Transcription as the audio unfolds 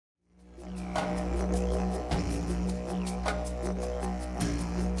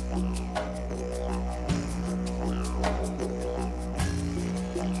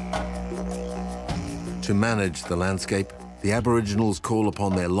To manage the landscape, the Aboriginals call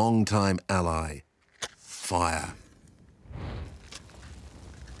upon their long-time ally, fire.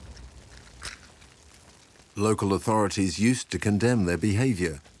 Local authorities used to condemn their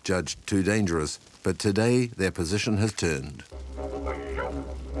behaviour, judged too dangerous, but today their position has turned.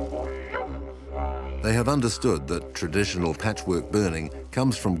 They have understood that traditional patchwork burning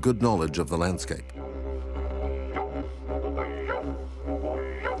comes from good knowledge of the landscape.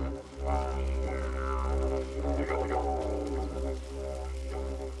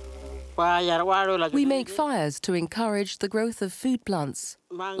 We make fires to encourage the growth of food plants,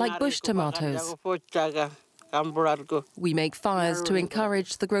 like bush tomatoes. We make fires to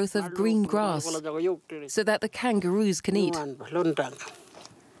encourage the growth of green grass, so that the kangaroos can eat.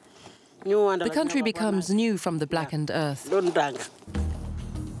 The country becomes new from the blackened earth.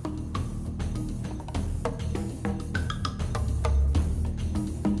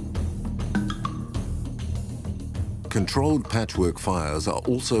 Controlled patchwork fires are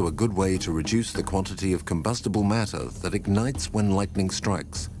also a good way to reduce the quantity of combustible matter that ignites when lightning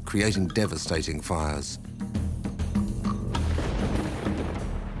strikes, creating devastating fires.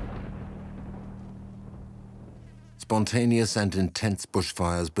 Spontaneous and intense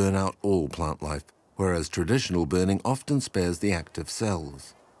bushfires burn out all plant life, whereas traditional burning often spares the active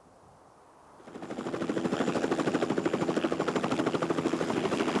cells.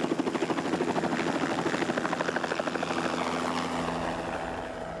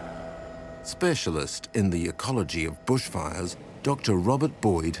 Specialist in the ecology of bushfires, Dr. Robert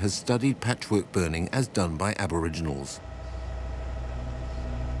Boyd has studied patchwork burning as done by Aboriginals.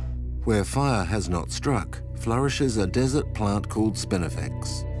 Where fire has not struck, flourishes a desert plant called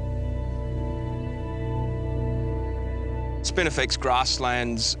Spinifex. Spinifex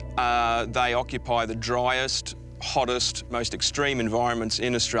grasslands, they occupy the driest, hottest, most extreme environments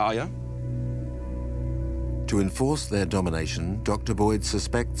in Australia. To enforce their domination, Dr. Boyd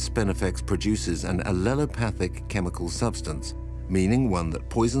suspects Spinifex produces an allelopathic chemical substance, meaning one that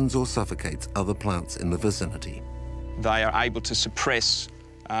poisons or suffocates other plants in the vicinity. They are able to suppress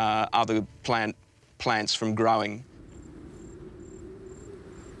other plants from growing.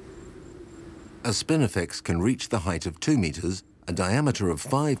 A Spinifex can reach the height of 2 metres, a diameter of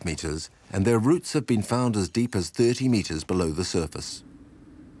 5 metres, and their roots have been found as deep as 30 metres below the surface.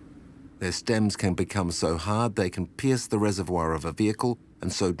 Their stems can become so hard they can pierce the reservoir of a vehicle,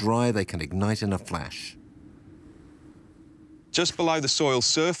 and so dry they can ignite in a flash. Just below the soil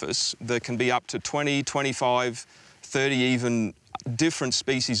surface, there can be up to 20, 25, 30 even different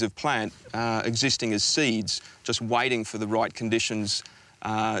species of plant existing as seeds, just waiting for the right conditions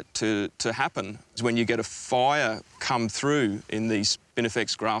to happen. When you get a fire come through in these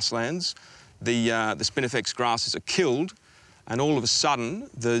Spinifex grasslands, the Spinifex grasses are killed, and all of a sudden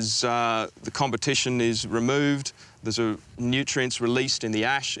there's the competition is removed, there's nutrients released in the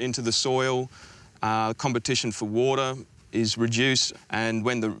ash into the soil, competition for water is reduced, and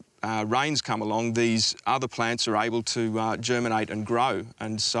when the rains come along, these other plants are able to germinate and grow,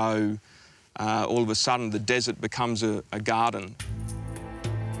 and so all of a sudden the desert becomes a garden.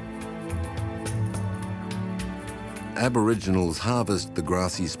 Aboriginals harvest the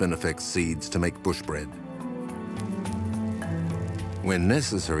grassy Spinifex seeds to make bush bread. When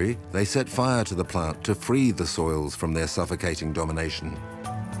necessary, they set fire to the plant to free the soils from their suffocating domination.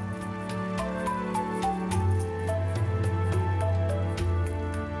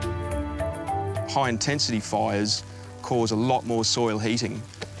 High-intensity fires cause a lot more soil heating,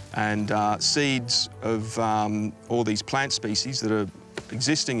 and seeds of all these plant species that are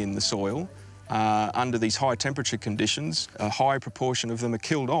existing in the soil under these high temperature conditions, a high proportion of them are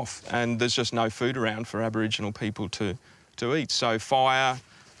killed off, and there's just no food around for Aboriginal people to eat. So fire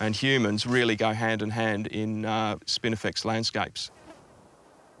and humans really go hand in hand in Spinifex landscapes.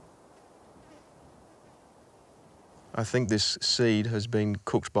 I think this seed has been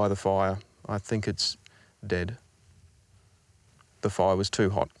cooked by the fire. I think it's dead. The fire was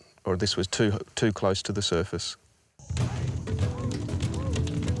too hot, or this was too close to the surface.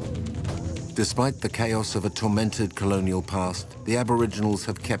 Despite the chaos of a tormented colonial past, the Aboriginals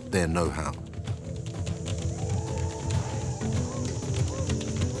have kept their know-how.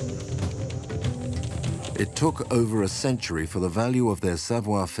 It took over a century for the value of their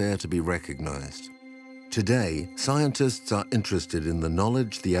savoir-faire to be recognised. Today, scientists are interested in the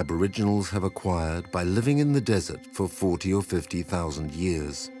knowledge the Aboriginals have acquired by living in the desert for 40 or 50,000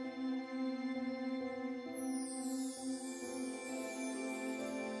 years.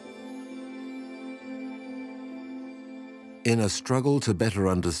 In a struggle to better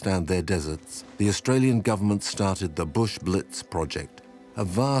understand their deserts, the Australian government started the Bush Blitz project, a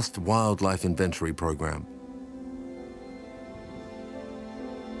vast wildlife inventory program.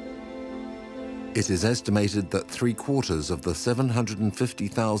 It is estimated that 3/4 of the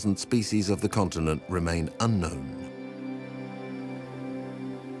 750,000 species of the continent remain unknown.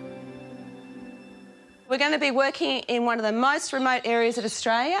 We're going to be working in one of the most remote areas of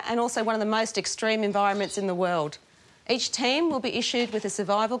Australia and also one of the most extreme environments in the world. Each team will be issued with a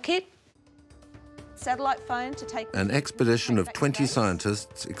survival kit, satellite phone to take... An expedition of 20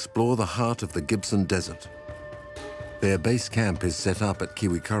 scientists explore the heart of the Gibson Desert. Their base camp is set up at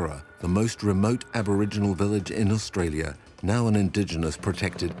Kiwikura, the most remote Aboriginal village in Australia, now an Indigenous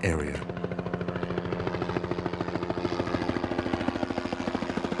protected area.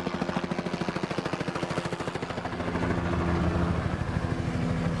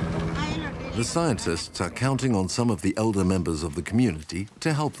 The scientists are counting on some of the elder members of the community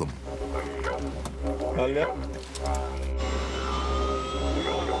to help them.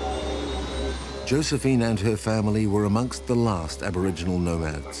 Josephine and her family were amongst the last Aboriginal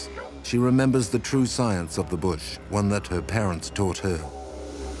nomads. She remembers the true science of the bush, one that her parents taught her.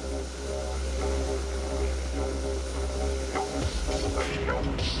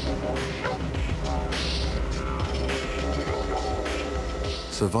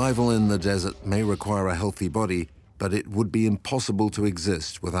 Survival in the desert may require a healthy body, but it would be impossible to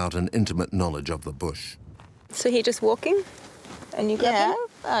exist without an intimate knowledge of the bush. So you're just walking and you grab him?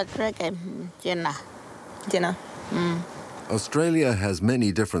 I drink him dinner. Dinner. Australia has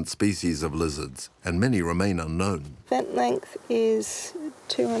many different species of lizards, and many remain unknown. Vent length is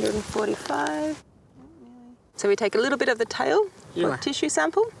 245. So we take a little bit of the tail for a tissue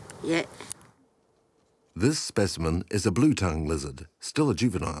sample? Yeah. This specimen is a blue-tongue lizard, still a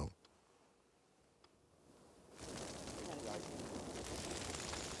juvenile.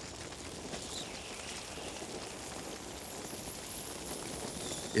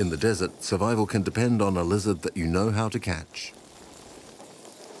 In the desert, survival can depend on a lizard that you know how to catch.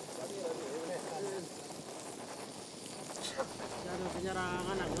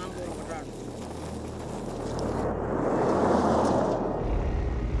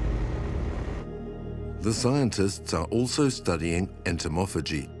 The scientists are also studying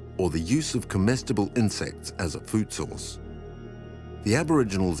entomophagy, or the use of comestible insects as a food source. The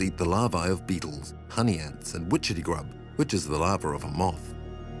Aboriginals eat the larvae of beetles, honey ants, and witchetty grub, which is the larva of a moth.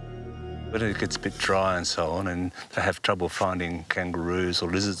 When it gets a bit dry and so on, and they have trouble finding kangaroos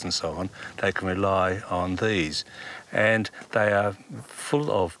or lizards and so on, they can rely on these. And they are full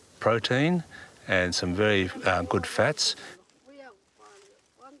of protein and some very good fats.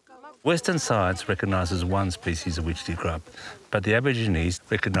 Western science recognises one species of witchetty grub, but the Aborigines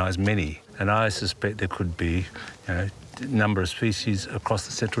recognise many, and I suspect there could be a number of species across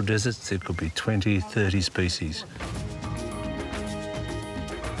the central deserts. There could be 20, 30 species.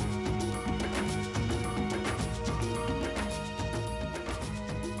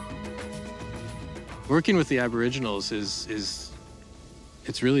 Working with the Aboriginals it's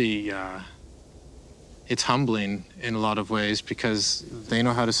really it's humbling in a lot of ways, because they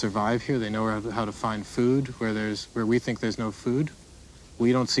know how to survive here. They know how to find food where we think there's no food.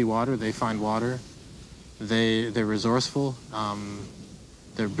 We don't see water, they find water. They're resourceful.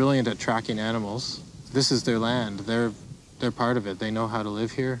 They're brilliant at tracking animals. This is their land. They're part of it. They know how to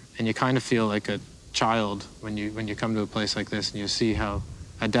live here. And you kind of feel like a child when you come to a place like this and you see how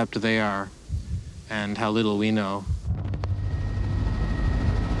adept they are and how little we know.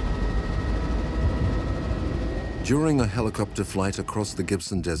 During a helicopter flight across the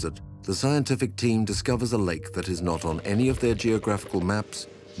Gibson Desert, the scientific team discovers a lake that is not on any of their geographical maps,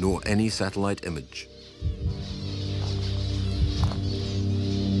 nor any satellite image.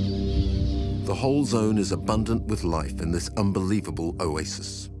 The whole zone is abundant with life in this unbelievable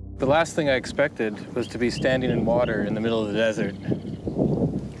oasis. The last thing I expected was to be standing in water in the middle of the desert.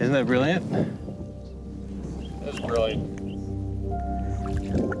 Isn't that brilliant? That's brilliant.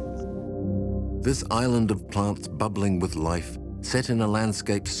 This island of plants bubbling with life, set in a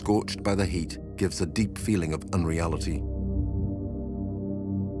landscape scorched by the heat, gives a deep feeling of unreality.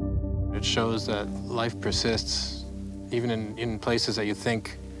 It shows that life persists, even in places that you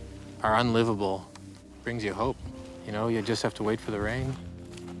think are unlivable. It brings you hope. You know, you just have to wait for the rain.